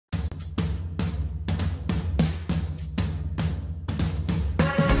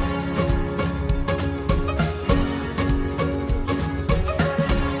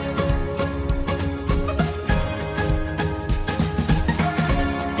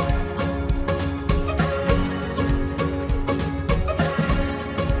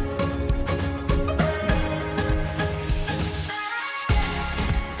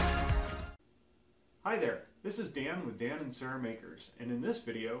This is Dan with Dan and Sarah Makers, and in this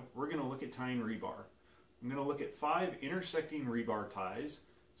video we're going to look at tying rebar. I'm going to look at 5 intersecting rebar ties,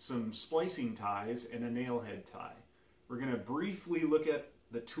 some splicing ties, and a nail head tie. We're going to briefly look at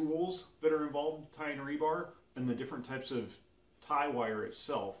the tools that are involved in tying rebar and the different types of tie wire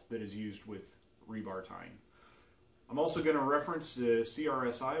itself that is used with rebar tying. I'm also going to reference the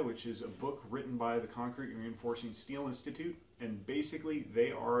CRSI, which is a book written by the Concrete Reinforcing Steel Institute, and basically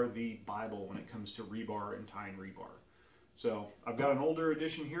they are the Bible when it comes to rebar and tying rebar. So I've got an older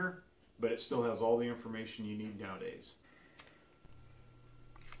edition here, but it still has all the information you need nowadays.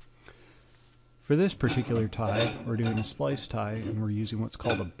 For this particular tie, we're doing a splice tie, and we're using what's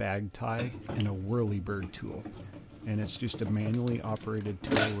called a bag tie and a whirlybird tool. And it's just a manually operated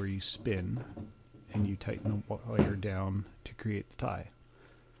tool where you spin and you tighten the wire down to create the tie.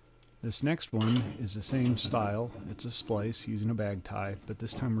 This next one is the same style. It's a splice using a bag tie, but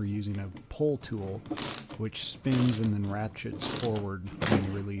this time we're using a pull tool which spins and then ratchets forward when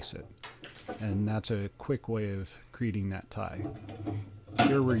you release it. And that's a quick way of creating that tie.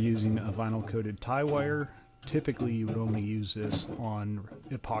 Here we're using a vinyl coated tie wire. Typically you would only use this on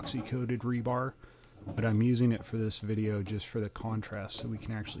epoxy coated rebar, but I'm using it for this video just for the contrast so we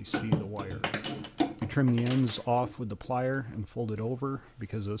can actually see the wire. You trim the ends off with the plier and fold it over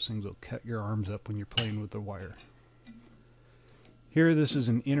because those things will cut your arms up when you're playing with the wire. Here this is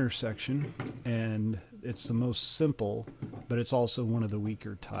an intersection, and it's the most simple, but it's also one of the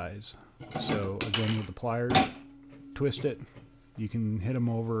weaker ties. So again, with the pliers, twist it. You can hit them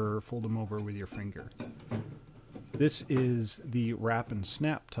over or fold them over with your finger. This is the wrap and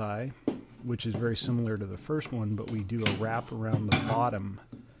snap tie, which is very similar to the first one, but we do a wrap around the bottom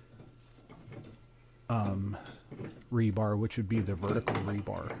rebar, which would be the vertical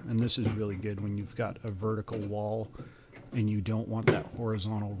rebar. And this is really good when you've got a vertical wall and you don't want that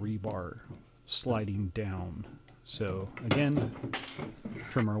horizontal rebar sliding down. So again,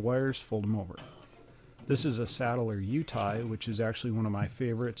 trim our wires, fold them over. This is a saddle or U-tie, which is actually one of my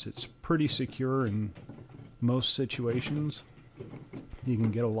favorites. It's pretty secure in most situations. You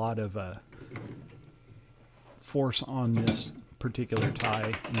can get a lot of force on this particular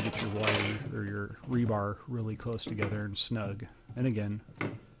tie and get your wire or your rebar really close together and snug. And again,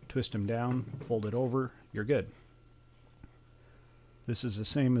 twist them down, fold it over, you're good. This is the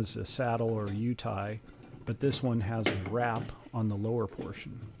same as a saddle or a U-tie, but this one has a wrap on the lower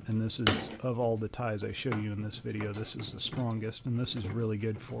portion. And this is, of all the ties I show you in this video, this is the strongest, and this is really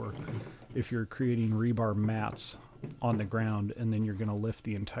good for if you're creating rebar mats on the ground and then you're going to lift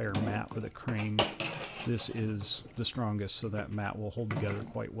the entire mat with a crane. This is the strongest, so that mat will hold together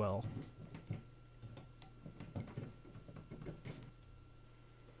quite well.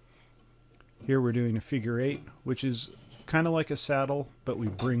 Here we're doing a figure 8, which is kind of like a saddle, but we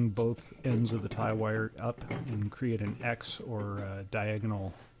bring both ends of the tie wire up and create an X or a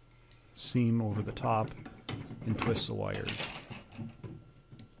diagonal seam over the top and twist the wires.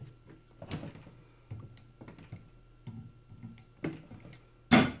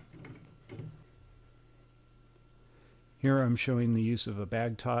 Here I'm showing the use of a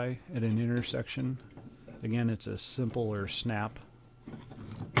bag tie at an intersection. Again, it's a simple or snap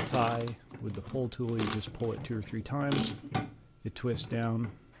tie. With the pull tool, you just pull it 2 or 3 times, it twists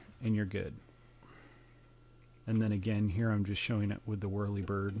down, and you're good. And then again, here I'm just showing it with the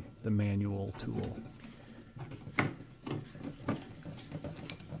whirlybird, the manual tool.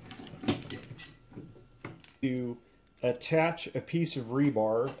 To attach a piece of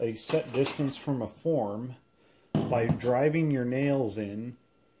rebar a set distance from a form by driving your nails in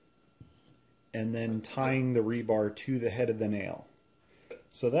and then tying the rebar to the head of the nail.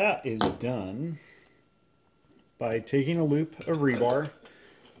 So that is done by taking a loop of rebar,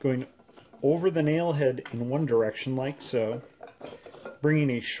 going over the nail head in one direction like so, bringing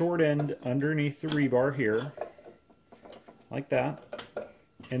a short end underneath the rebar here, like that,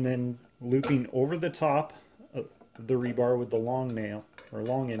 and then looping over the top of the rebar with the long nail, or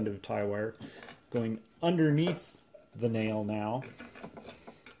long end of tie wire, going underneath the nail now,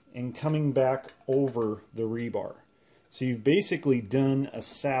 and coming back over the rebar. So you've basically done a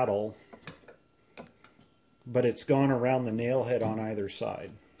saddle, but it's gone around the nail head on either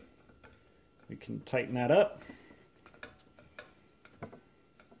side. We can tighten that up.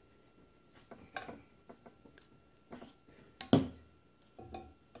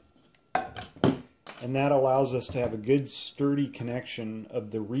 And that allows us to have a good sturdy connection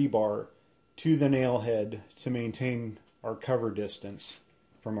of the rebar to the nail head to maintain our cover distance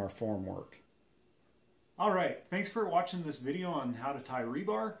from our formwork. Alright, thanks for watching this video on how to tie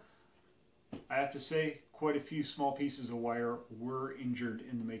rebar. I have to say, quite a few small pieces of wire were injured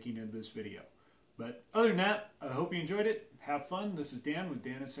in the making of this video. But other than that, I hope you enjoyed it. Have fun. This is Dan with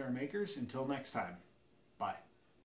Dan and Sarah Makers. Until next time.